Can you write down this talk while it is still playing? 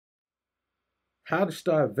how to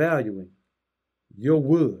start valuing your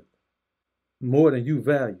wood more than you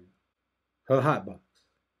value her hot box.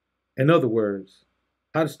 In other words,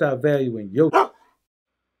 how to start valuing your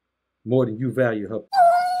more than you value her.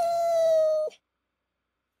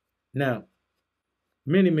 Now,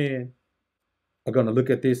 many men are going to look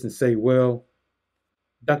at this and say, well,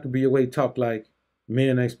 Dr. BOA talked like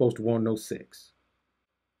men ain't supposed to want no sex.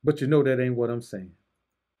 But you know that ain't what I'm saying.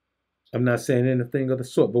 I'm not saying anything of the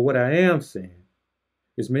sort. But what I am saying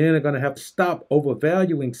is men are going to have to stop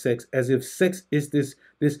overvaluing sex as if sex is this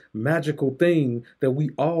magical thing that we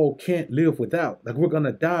all can't live without. Like we're going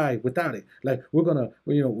to die without it. Like we're going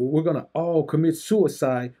to all commit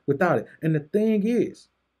suicide without it. And the thing is,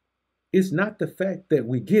 it's not the fact that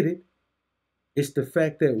we get it. It's the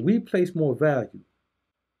fact that we place more value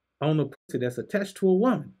on the pussy that's attached to a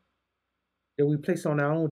woman that we place on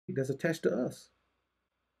our own that's attached to us.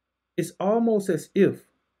 It's almost as if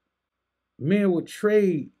men would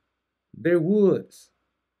trade their woods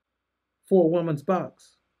for a woman's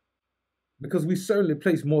box because we certainly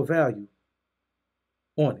place more value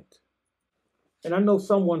on it. And I know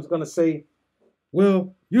someone's going to say,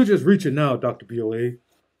 well, you're just reaching now, Dr. BOA.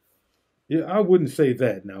 Yeah, I wouldn't say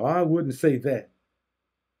that now. I wouldn't say that.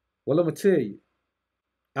 Well, I'm going to tell you,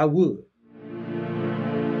 I would.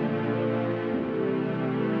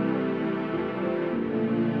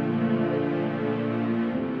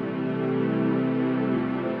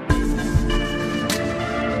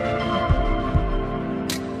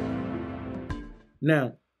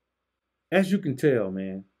 Now, as you can tell,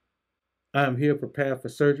 man, I am here prepared for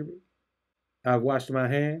surgery. I've washed my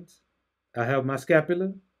hands. I have my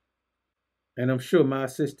scapula. And I'm sure my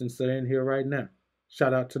assistants are in here right now.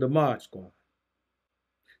 Shout out to the Mod Squad.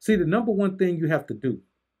 See, the number one thing you have to do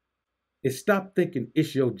is stop thinking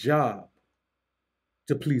it's your job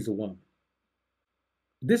to please a woman.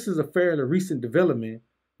 This is a fairly recent development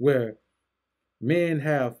where men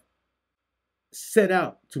have set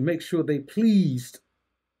out to make sure they pleased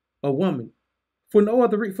a woman for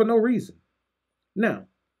no reason. Now,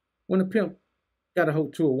 when a pimp got a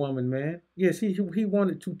hold to a woman, man, yes, he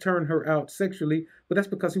wanted to turn her out sexually, but that's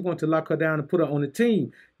because he wanted to lock her down and put her on the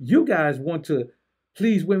team. You guys want to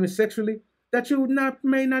please women sexually that you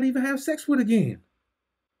may not even have sex with again.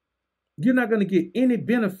 You're not going to get any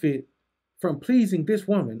benefit from pleasing this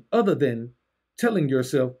woman other than telling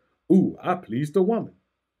yourself, ooh, I pleased a woman.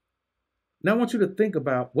 Now I want you to think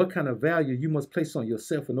about what kind of value you must place on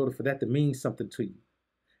yourself in order for that to mean something to you.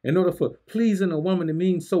 In order for pleasing a woman to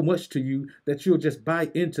mean so much to you that you'll just buy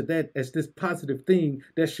into that as this positive thing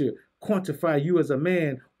that should quantify you as a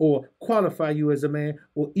man or qualify you as a man,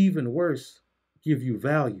 or even worse, give you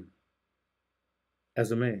value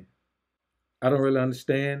as a man. I don't really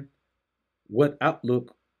understand what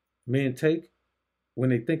outlook men take when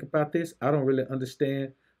they think about this. I don't really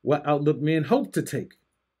understand what outlook men hope to take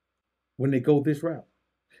when they go this route.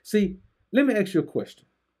 See, let me ask you a question.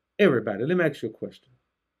 Everybody, let me ask you a question.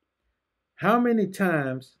 How many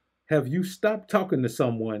times have you stopped talking to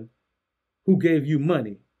someone who gave you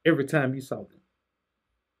money every time you saw them?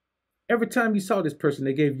 Every time you saw this person,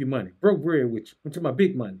 they gave you money. Broke bread with you. I'm talking about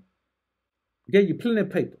big money. Gave you plenty of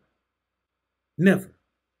paper. Never.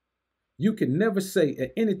 You can never say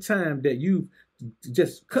at any time that you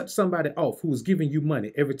just cut somebody off who was giving you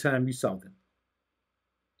money every time you saw them.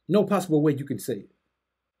 No possible way you can say it.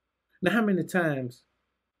 Now, how many times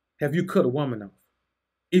have you cut a woman off,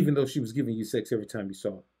 even though she was giving you sex every time you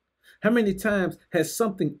saw her? How many times has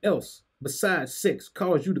something else besides sex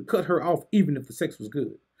caused you to cut her off, even if the sex was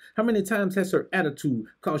good? How many times has her attitude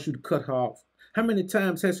caused you to cut her off? How many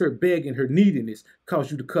times has her begging, her neediness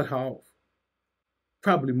caused you to cut her off?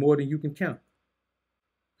 Probably more than you can count.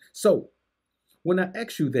 So, when I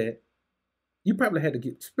ask you that, you probably had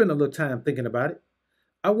to spend a little time thinking about it.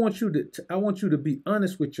 I want you to be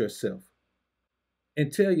honest with yourself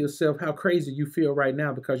and tell yourself how crazy you feel right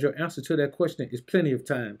now, because your answer to that question is plenty of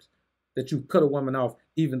times that you cut a woman off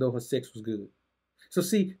even though her sex was good. So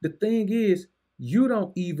see, the thing is, you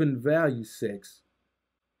don't even value sex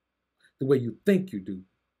the way you think you do.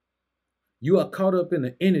 You are caught up in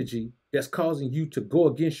the energy that's causing you to go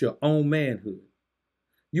against your own manhood.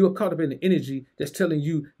 You are caught up in the energy that's telling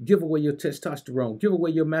you, give away your testosterone, give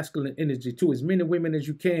away your masculine energy to as many women as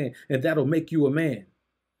you can, and that'll make you a man.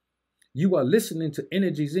 You are listening to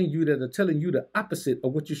energies in you that are telling you the opposite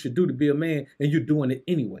of what you should do to be a man, and you're doing it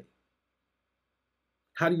anyway.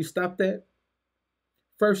 How do you stop that?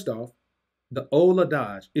 First off, the old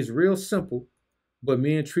adage is real simple, but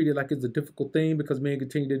men treat it like it's a difficult thing because men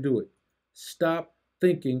continue to do it. Stop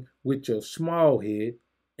thinking with your small head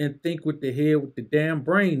and think with the head with the damn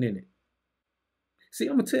brain in it. See,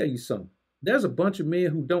 I'm going to tell you something. There's a bunch of men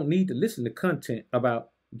who don't need to listen to content about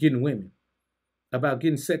getting women, about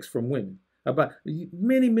getting sex from women. About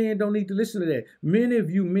many men don't need to listen to that. Many of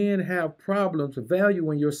you men have problems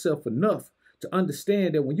valuing yourself enough to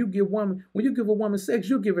understand that when you give a woman sex,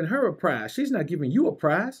 you're giving her a prize. She's not giving you a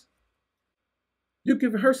prize. You're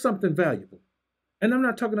giving her something valuable. And I'm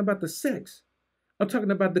not talking about the sex. I'm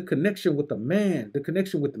talking about the connection with the man, the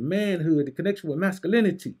connection with the manhood, the connection with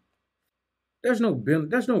masculinity. There's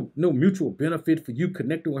no mutual benefit for you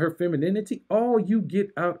connecting with her femininity. All you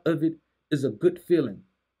get out of it is a good feeling.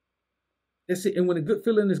 That's it. And when the good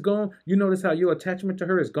feeling is gone, you notice how your attachment to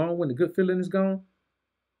her is gone when the good feeling is gone?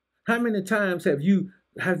 How many times have you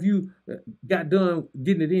got done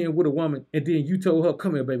getting it in with a woman and then you told her,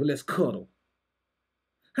 come here, baby, let's cuddle?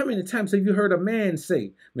 How many times have you heard a man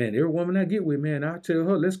say, man, every woman I get with, man, I tell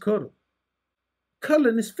her, let's cuddle.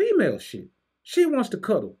 Cuddling is female shit. She wants to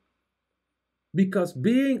cuddle. Because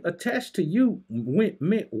being attached to you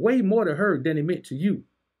meant way more to her than it meant to you.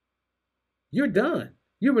 You're done.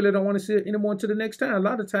 You really don't want to see it anymore until the next time. A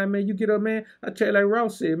lot of time, man, you get up, man. I tell you, like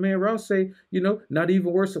Ross said, man. Ross say, not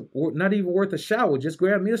even worth a shower. Just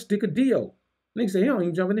grab me a stick of deo. Nigga say he don't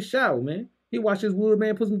even jump in the shower, man. He wash his wood,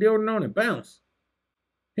 man, put some deodorant on and bounce.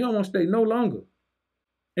 He don't want to stay no longer.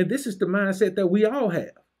 And this is the mindset that we all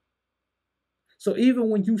have. So even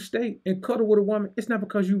when you stay and cuddle with a woman, it's not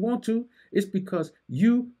because you want to. It's because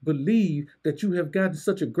you believe that you have gotten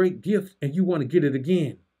such a great gift and you want to get it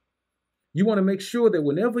again. You want to make sure that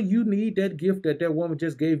whenever you need that gift that woman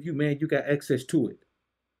just gave you, man, you got access to it.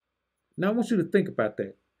 Now, I want you to think about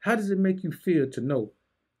that. How does it make you feel to know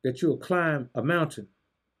that you'll climb a mountain,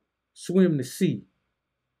 swim the sea,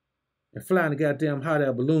 and fly in a goddamn hot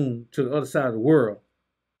air balloon to the other side of the world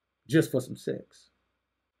just for some sex?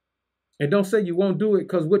 And don't say you won't do it,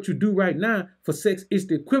 because what you do right now for sex is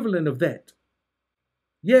the equivalent of that.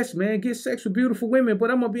 Yes, man, get sex with beautiful women,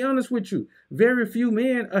 but I'm going to be honest with you. Very few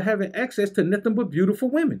men are having access to nothing but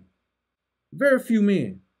beautiful women. Very few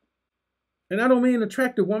men. And I don't mean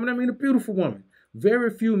attractive woman, I mean a beautiful woman.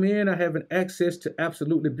 Very few men are having access to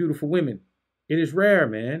absolutely beautiful women. It is rare,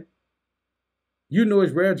 man. You know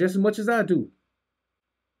it's rare just as much as I do.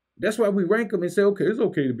 That's why we rank them and say, okay, it's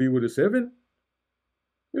okay to be with a 7.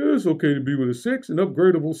 Yeah, it's okay to be with a 6, an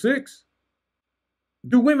upgradable 6.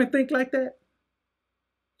 Do women think like that?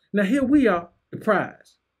 Now here we are, the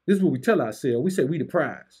prize. This is what we tell ourselves. We say we the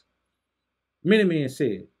prize. Many men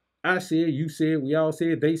said, I said, you said, we all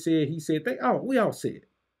said, they said, he said, we all said.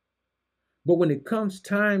 But when it comes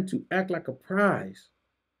time to act like a prize,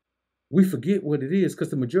 we forget what it is, because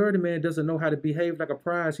the majority of man doesn't know how to behave like a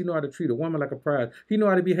prize. He know how to treat a woman like a prize. He know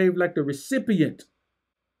how to behave like the recipient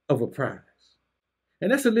of a prize.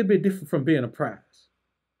 And that's a little bit different from being a prize.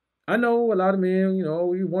 I know a lot of men,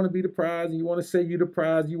 you want to be the prize, and you want to say you're the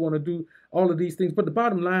prize, you want to do all of these things. But the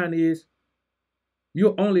bottom line is,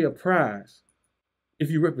 you're only a prize if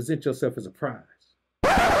you represent yourself as a prize.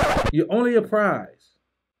 You're only a prize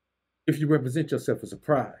if you represent yourself as a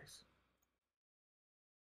prize.